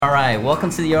All right,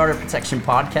 welcome to the Art of Protection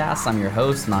podcast. I'm your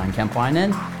host, Nine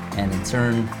Kempainen, and in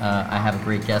turn, I have a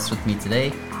great guest with me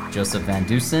today, Joseph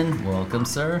VanDusen. Welcome,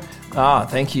 sir.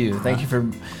 Thank you. Thank you for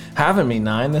having me,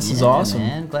 Nine. This is awesome.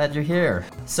 Man, glad you're here.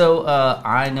 So,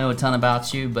 I know a ton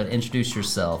about you, but introduce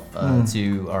yourself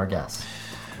to our guest.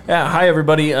 Yeah, hi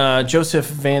everybody. Joseph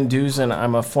VanDusen.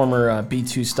 I'm a former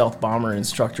B-2 stealth bomber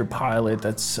instructor pilot.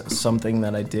 That's something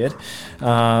that I did.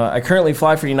 I currently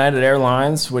fly for United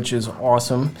Airlines, which is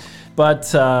awesome.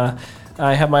 But I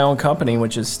have my own company,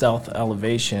 which is Stealth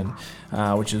Elevation,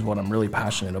 which is what I'm really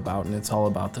passionate about. And it's all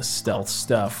about the stealth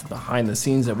stuff behind the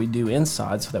scenes that we do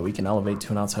inside so that we can elevate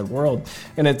to an outside world.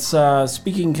 And it's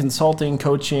speaking, consulting,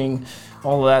 coaching,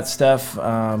 all of that stuff,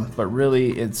 but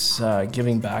really it's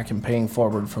giving back and paying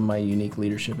forward from my unique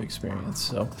leadership experience.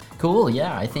 So cool.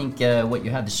 Yeah, I think what you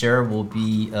have to share will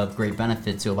be of great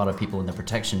benefit to a lot of people in the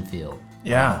protection field.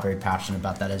 Yeah. I'm very passionate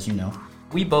about that, as you know.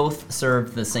 We both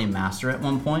served the same master at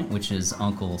one point, which is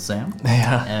Uncle Sam.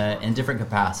 Yeah. In different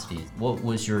capacities. What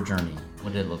was your journey?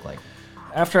 What did it look like?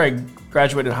 After I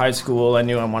graduated high school, I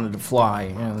knew I wanted to fly,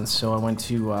 and so I went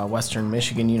to Western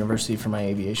Michigan University for my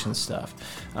aviation stuff.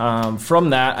 From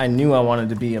that, I knew I wanted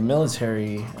to be a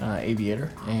military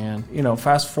aviator, and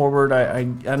fast forward, I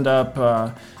end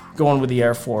up going with the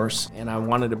Air Force, and I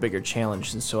wanted a bigger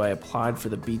challenge, and so I applied for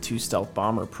the B-2 Stealth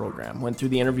Bomber program. Went through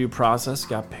the interview process,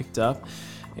 got picked up.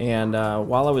 And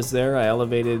while I was there, I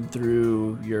elevated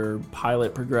through your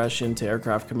pilot progression to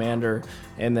aircraft commander,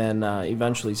 and then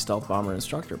eventually stealth bomber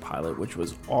instructor pilot, which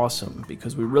was awesome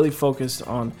because we really focused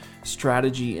on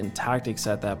strategy and tactics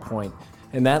at that point.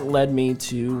 And that led me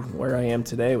to where I am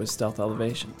today with Stealth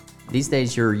Elevation. These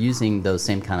days, you're using those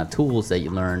same kind of tools that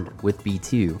you learned with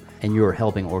B2, and you're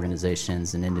helping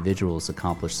organizations and individuals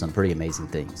accomplish some pretty amazing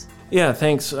things. Yeah,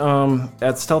 thanks.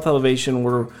 At Stealth Elevation,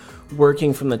 we're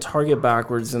working from the target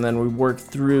backwards, and then we work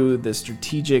through the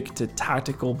strategic to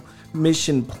tactical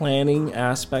mission planning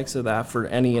aspects of that for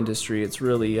any industry. It's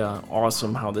really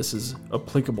awesome how this is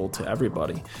applicable to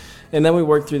everybody. And then we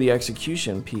work through the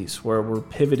execution piece where we're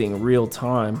pivoting real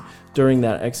time during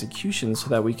that execution so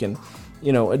that we can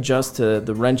adjust to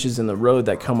the wrenches in the road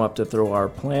that come up to throw our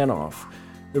plan off.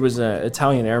 There was an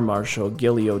Italian Air Marshal,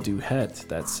 Giulio Douhet,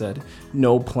 that said,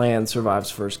 "No plan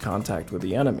survives first contact with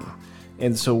the enemy."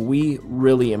 And so we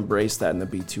really embrace that in the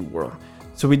B2 world.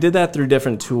 So we did that through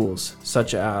different tools,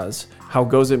 such as how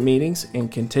goes it meetings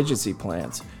and contingency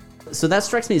plans. So that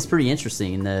strikes me as pretty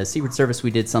interesting. In the Secret Service,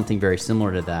 we did something very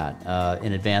similar to that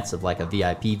in advance of like a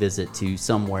VIP visit to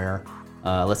somewhere.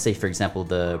 Let's say, for example,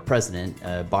 the president,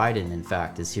 Biden, in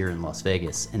fact, is here in Las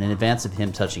Vegas. And in advance of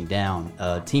him touching down,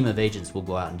 a team of agents will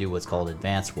go out and do what's called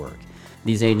advance work.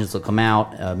 These agents will come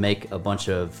out, make a bunch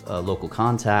of local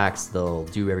contacts. They'll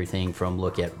do everything from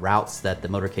look at routes that the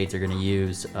motorcades are going to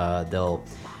use. They'll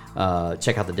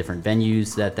check out the different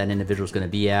venues that individual is going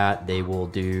to be at. They will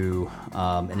do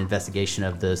an investigation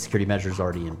of the security measures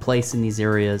already in place in these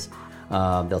areas.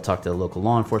 They'll talk to the local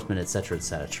law enforcement, et cetera, et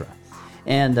cetera.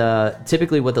 And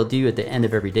typically what they'll do at the end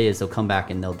of every day is they'll come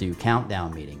back and they'll do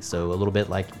countdown meetings. So a little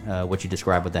bit like what you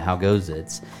described with the how goes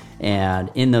it's. And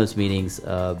in those meetings,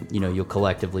 you'll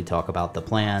collectively talk about the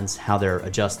plans, how they're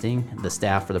adjusting. The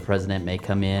staff for the president may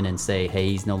come in and say,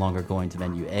 hey, he's no longer going to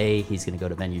venue A, he's going to go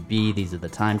to venue B. These are the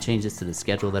time changes to the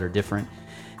schedule that are different.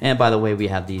 And by the way, we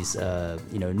have these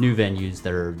new venues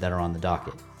that are on the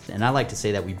docket. And I like to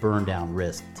say that we burn down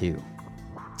risk too.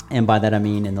 And by that I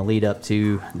mean in the lead up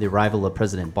to the arrival of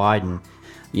President Biden,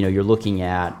 you're looking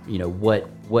at what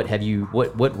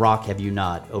rock have you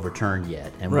not overturned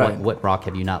yet, and right. what rock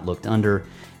have you not looked under,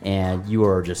 and you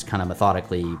are just kind of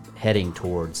methodically heading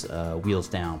towards wheels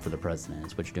down for the president.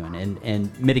 Is what you're doing,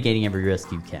 and mitigating every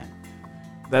risk you can.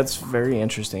 That's very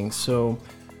interesting. So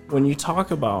when you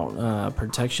talk about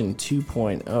Protection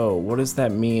 2.0, what does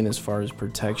that mean as far as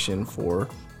protection for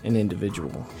an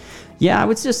individual? Yeah, I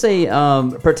would just say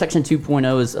Protection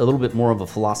 2.0 is a little bit more of a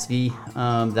philosophy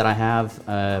that I have,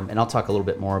 and I'll talk a little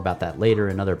bit more about that later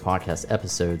in other podcast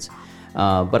episodes.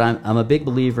 But I'm a big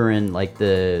believer in like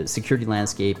the security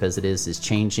landscape as it is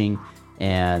changing,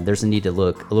 and there's a need to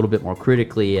look a little bit more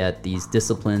critically at these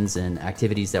disciplines and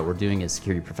activities that we're doing as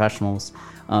security professionals,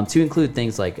 to include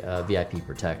things like VIP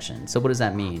protection. So what does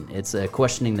that mean? It's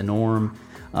questioning the norm.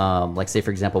 Like say,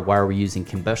 for example, why are we using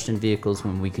combustion vehicles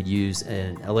when we could use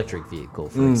an electric vehicle,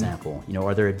 for example?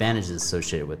 Are there advantages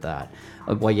associated with that?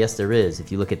 Well, yes, there is.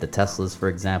 If you look at the Teslas, for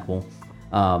example,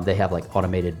 they have like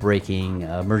automated braking,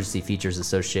 emergency features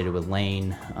associated with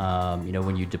lane,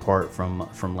 when you depart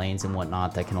from lanes and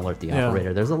whatnot, that can alert the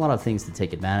operator. There's a lot of things to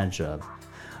take advantage of.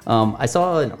 I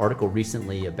saw an article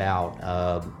recently about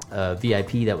a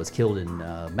VIP that was killed in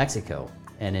Mexico.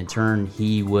 and in turn,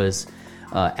 he was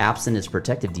absent as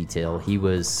protective detail. He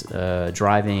was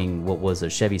driving what was a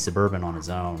Chevy Suburban on his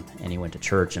own, and he went to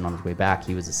church, and on his way back,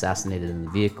 he was assassinated in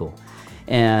the vehicle.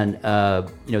 And,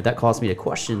 that caused me to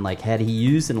question, like, had he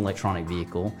used an electronic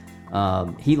vehicle,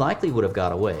 he likely would have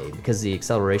got away because the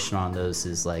acceleration on those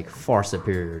is like far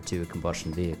superior to a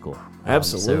combustion vehicle.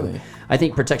 Absolutely. So I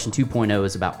think Protection 2.0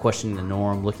 is about questioning the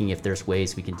norm, looking if there's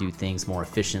ways we can do things more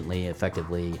efficiently,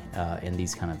 effectively, and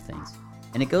these kind of things.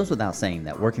 And it goes without saying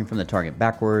that working from the target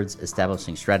backwards,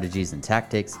 establishing strategies and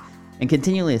tactics, and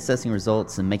continually assessing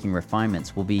results and making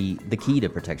refinements will be the key to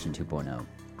Protection 2.0.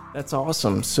 That's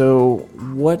awesome. So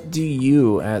what do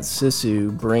you at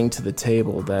SISU bring to the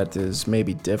table that is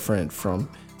maybe different from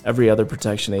every other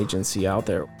protection agency out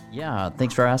there? Yeah,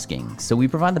 thanks for asking. So we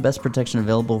provide the best protection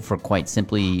available for quite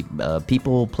simply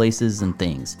people, places, and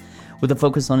things, with a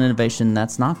focus on innovation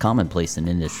that's not commonplace in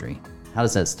industry. How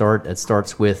does that start? It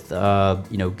starts with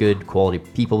good quality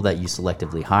people that you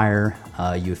selectively hire.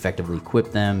 You effectively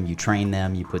equip them, you train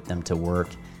them, you put them to work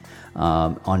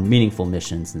on meaningful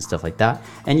missions and stuff like that.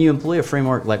 And you employ a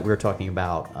framework like we were talking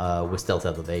about with stealth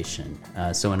elevation.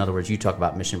 So in other words, you talk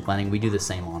about mission planning. We do the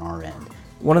same on our end.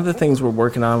 One of the things we're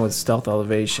working on with stealth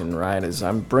elevation, right, is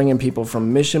I'm bringing people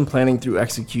from mission planning through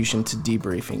execution to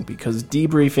debriefing, because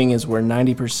debriefing is where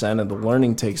 90% of the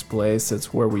learning takes place.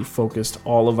 It's where we focused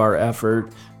all of our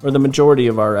effort, or the majority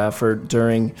of our effort,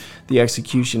 during the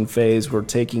execution phase. We're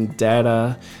taking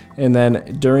data, and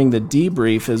then during the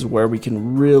debrief is where we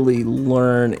can really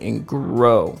learn and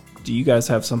grow. Do you guys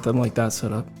have something like that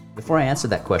set up? Before I answer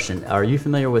that question, are you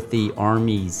familiar with the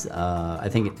Army's, I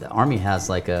think the Army has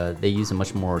they use a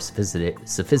much more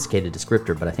sophisticated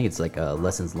descriptor, but I think it's like a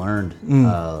lessons learned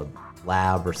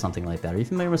lab or something like that. Are you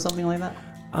familiar with something like that?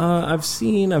 I've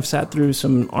sat through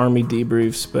some Army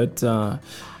debriefs, but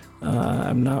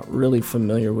I'm not really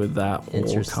familiar with that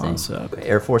whole concept.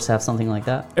 Air Force have something like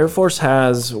that? Air Force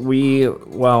has, the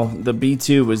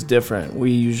B2 was different. We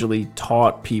usually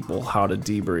taught people how to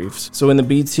debrief. So in the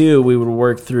B2, we would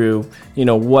work through,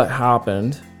 what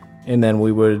happened, and then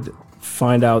we would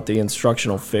find out the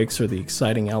instructional fix or the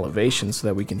exciting elevation so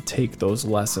that we can take those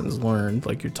lessons learned,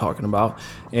 like you're talking about,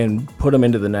 and put them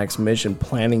into the next mission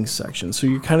planning section. So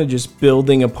you're kind of just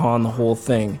building upon the whole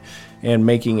thing and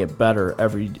making it better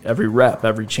every rep,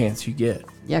 every chance you get.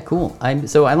 Yeah, cool.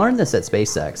 So I learned this at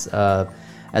SpaceX.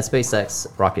 At SpaceX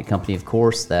rocket company, of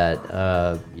course, that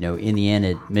in the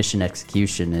end, mission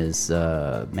execution is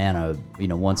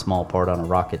one small part on a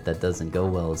rocket that doesn't go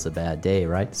well is a bad day,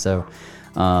 right? So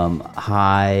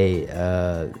high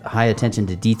attention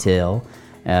to detail.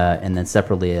 And then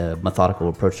separately, a methodical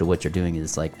approach to what you're doing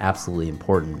is like absolutely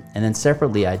important. And then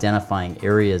separately, identifying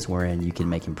areas wherein you can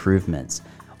make improvements.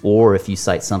 Or if you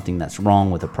cite something that's wrong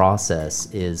with the process,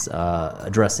 is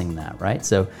addressing that, right?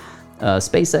 So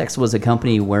SpaceX was a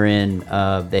company wherein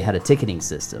they had a ticketing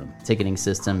system. Ticketing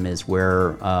system is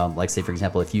where, say, for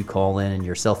example, if you call in and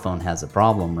your cell phone has a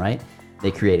problem, right?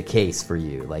 They create a case for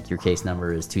you. Like your case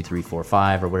number is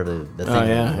 2345 or whatever the thing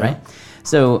is, right?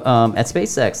 So at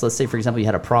SpaceX, let's say, for example, you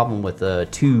had a problem with a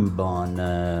tube on,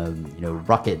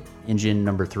 rocket engine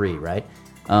number 3, right?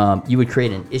 You would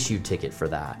create an issue ticket for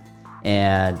that.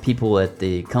 And people at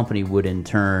the company would in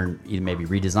turn either maybe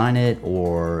redesign it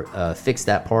or fix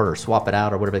that part or swap it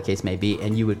out or whatever the case may be,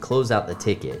 and you would close out the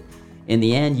ticket. In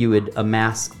the end, you would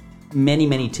amass many,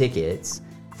 many tickets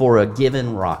for a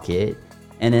given rocket,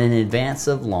 and in advance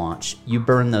of launch, you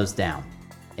burn those down.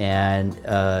 And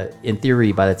in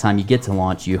theory, by the time you get to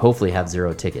launch, you hopefully have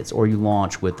 0 tickets, or you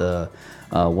launch with the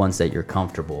ones that you're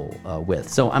comfortable with.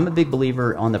 So I'm a big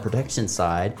believer on the protection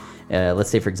side.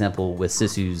 Let's say, for example, with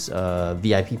SISU's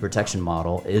VIP protection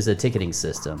model is a ticketing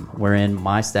system, wherein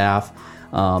my staff,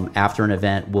 after an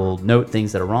event, will note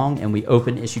things that are wrong, and we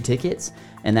open issue tickets.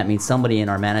 And that means somebody in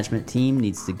our management team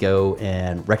needs to go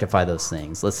and rectify those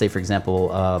things. Let's say, for example,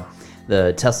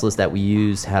 the Teslas that we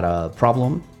use had a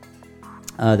problem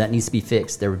that needs to be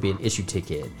fixed. There would be an issue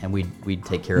ticket, and we'd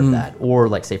take care of that. Or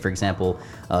like, say, for example,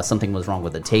 something was wrong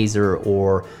with a taser,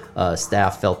 or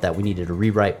staff felt that we needed to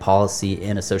rewrite policy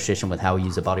in association with how we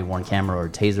use a body-worn camera or a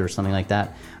taser or something like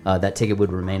that. That ticket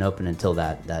would remain open until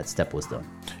that step was done.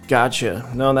 Gotcha.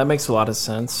 No, that makes a lot of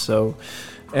sense. So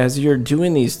as you're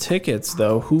doing these tickets,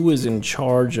 though, who is in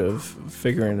charge of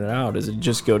figuring it out? Does it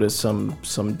just go to some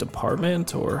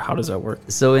department, or how does that work?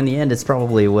 So in the end, it's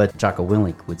probably what Jocko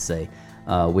Willink would say,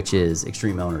 which is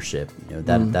extreme ownership.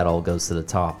 That all goes to the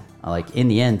top. Like in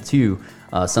the end, too,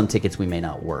 some tickets we may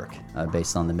not work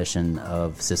based on the mission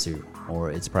of SISU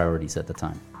or its priorities at the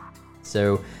time.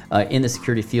 So in the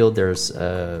security field, there's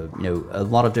a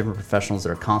lot of different professionals that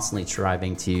are constantly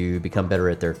striving to become better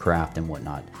at their craft and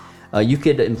whatnot. You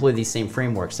could employ these same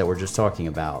frameworks that we're just talking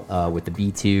about with the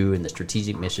B2 and the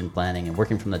strategic mission planning and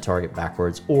working from the target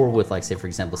backwards, or with, like, say, for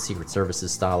example, Secret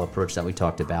Services style approach that we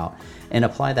talked about, and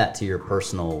apply that to your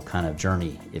personal kind of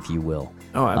journey, if you will.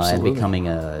 Oh, absolutely. And becoming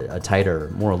a tighter,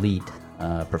 more elite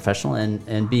professional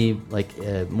and be like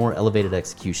more elevated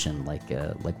execution, like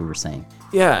we were saying.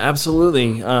 Yeah,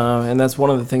 absolutely. And that's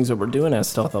one of the things that we're doing at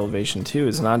Stealth Elevation too.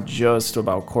 Is not just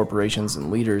about corporations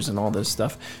and leaders and all this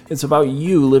stuff. It's about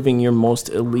you living your most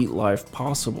elite life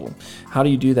possible. How do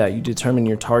you do that? You determine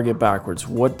your target backwards.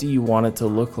 What do you want it to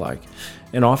look like?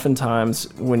 And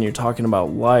oftentimes when you're talking about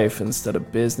life instead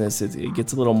of business, it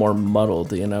gets a little more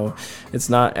muddled, It's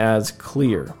not as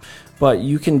clear. But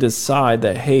you can decide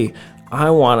that, hey, I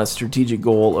want a strategic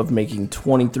goal of making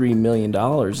 $23 million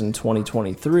in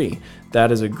 2023.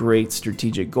 That is a great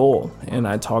strategic goal. And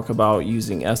I talk about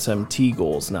using SMT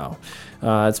goals now.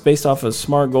 It's based off of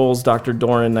SMART goals, Dr.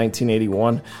 Doran,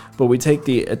 1981. But we take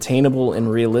the attainable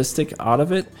and realistic out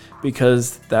of it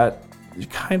because that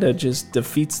kind of just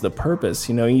defeats the purpose.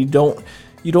 You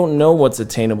don't know what's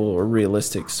attainable or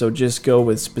realistic. So just go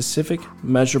with specific,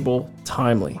 measurable,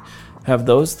 timely. Have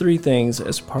those three things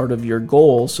as part of your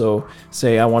goal. So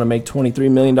say I want to make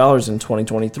 $23 million in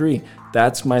 2023.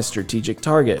 That's my strategic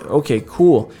target. Okay,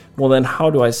 cool. Well, then how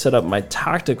do I set up my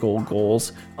tactical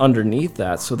goals underneath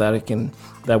that so that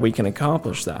we can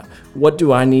accomplish that? What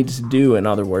do I need to do, in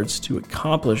other words, to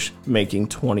accomplish making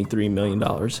 $23 million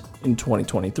in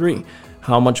 2023?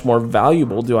 How much more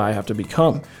valuable do I have to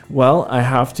become? Well, I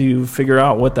have to figure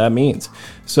out what that means.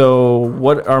 So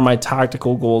what are my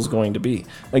tactical goals going to be?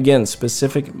 Again,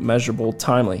 specific, measurable,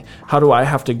 timely. How do I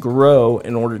have to grow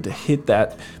in order to hit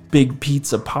that big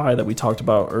pizza pie that we talked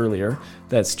about earlier,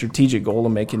 that strategic goal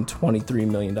of making $23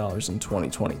 million in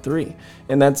 2023?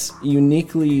 And that's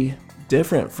uniquely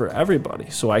different for everybody.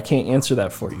 So I can't answer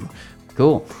that for you.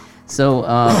 Cool. So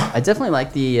I definitely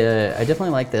like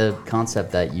the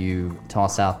concept that you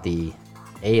toss out the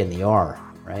A and the R,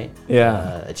 right?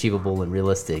 Yeah. Achievable and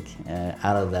realistic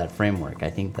out of that framework. I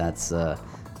think that's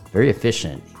very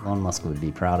efficient. Elon Musk would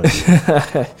be proud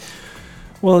of you.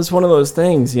 Well, it's one of those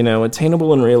things,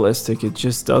 attainable and realistic. It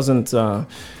just doesn't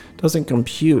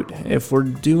compute. If we're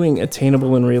doing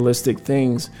attainable and realistic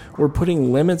things, we're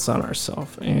putting limits on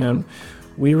ourselves, and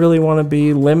we really want to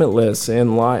be limitless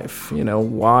in life.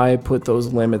 Why put those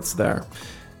limits there?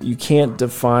 You can't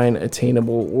define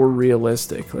attainable or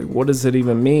realistic. Like, what does it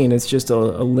even mean? It's just a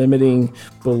limiting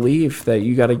belief that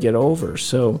you got to get over.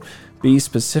 So be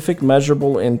specific,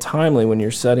 measurable, and timely when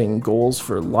you're setting goals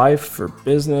for life, for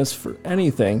business, for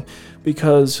anything,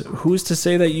 because who's to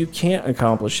say that you can't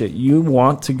accomplish it? You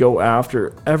want to go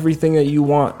after everything that you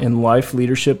want in life,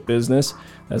 leadership, business.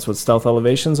 That's what Stealth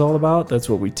Elevation is all about. That's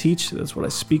what we teach. That's what I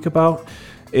speak about.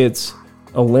 It's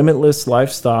a limitless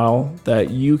lifestyle that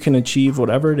you can achieve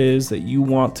whatever it is that you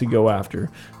want to go after,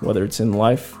 whether it's in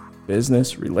life,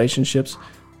 business, relationships.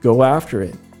 Go after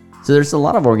it. So there's a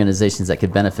lot of organizations that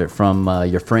could benefit from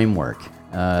your framework.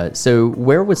 So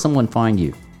where would someone find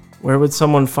you? Where would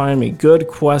someone find me? Good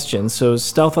question. So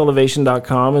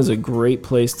stealthelevation.com is a great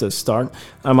place to start.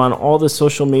 I'm on all the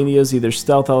social medias, either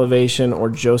Stealth Elevation or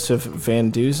Joseph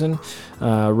VanDusen.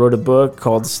 Wrote a book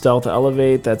called Stealth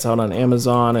Elevate that's out on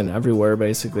Amazon and everywhere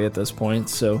basically at this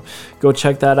point. So go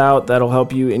check that out. That'll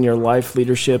help you in your life,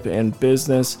 leadership, and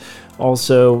business.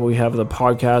 Also, we have the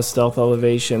podcast Stealth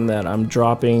Elevation that I'm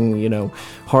dropping,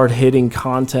 hard-hitting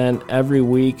content every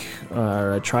week.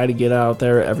 I try to get out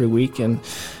there every week and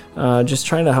just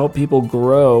trying to help people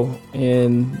grow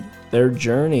in their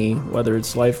journey, whether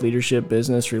it's life, leadership,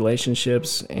 business,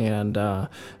 relationships, and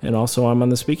also I'm on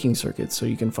the speaking circuit, so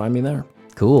you can find me there.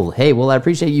 Cool. Hey, well, I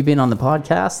appreciate you being on the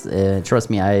podcast. Trust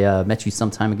me, I met you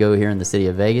some time ago here in the city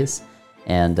of Vegas,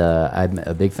 and I'm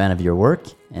a big fan of your work.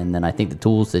 And then I think the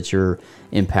tools that you're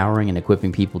empowering and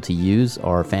equipping people to use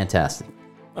are fantastic.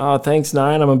 Oh, thanks,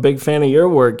 Nine. I'm a big fan of your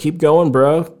work. Keep going,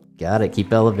 bro. Got it.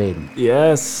 Keep elevating.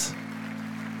 Yes.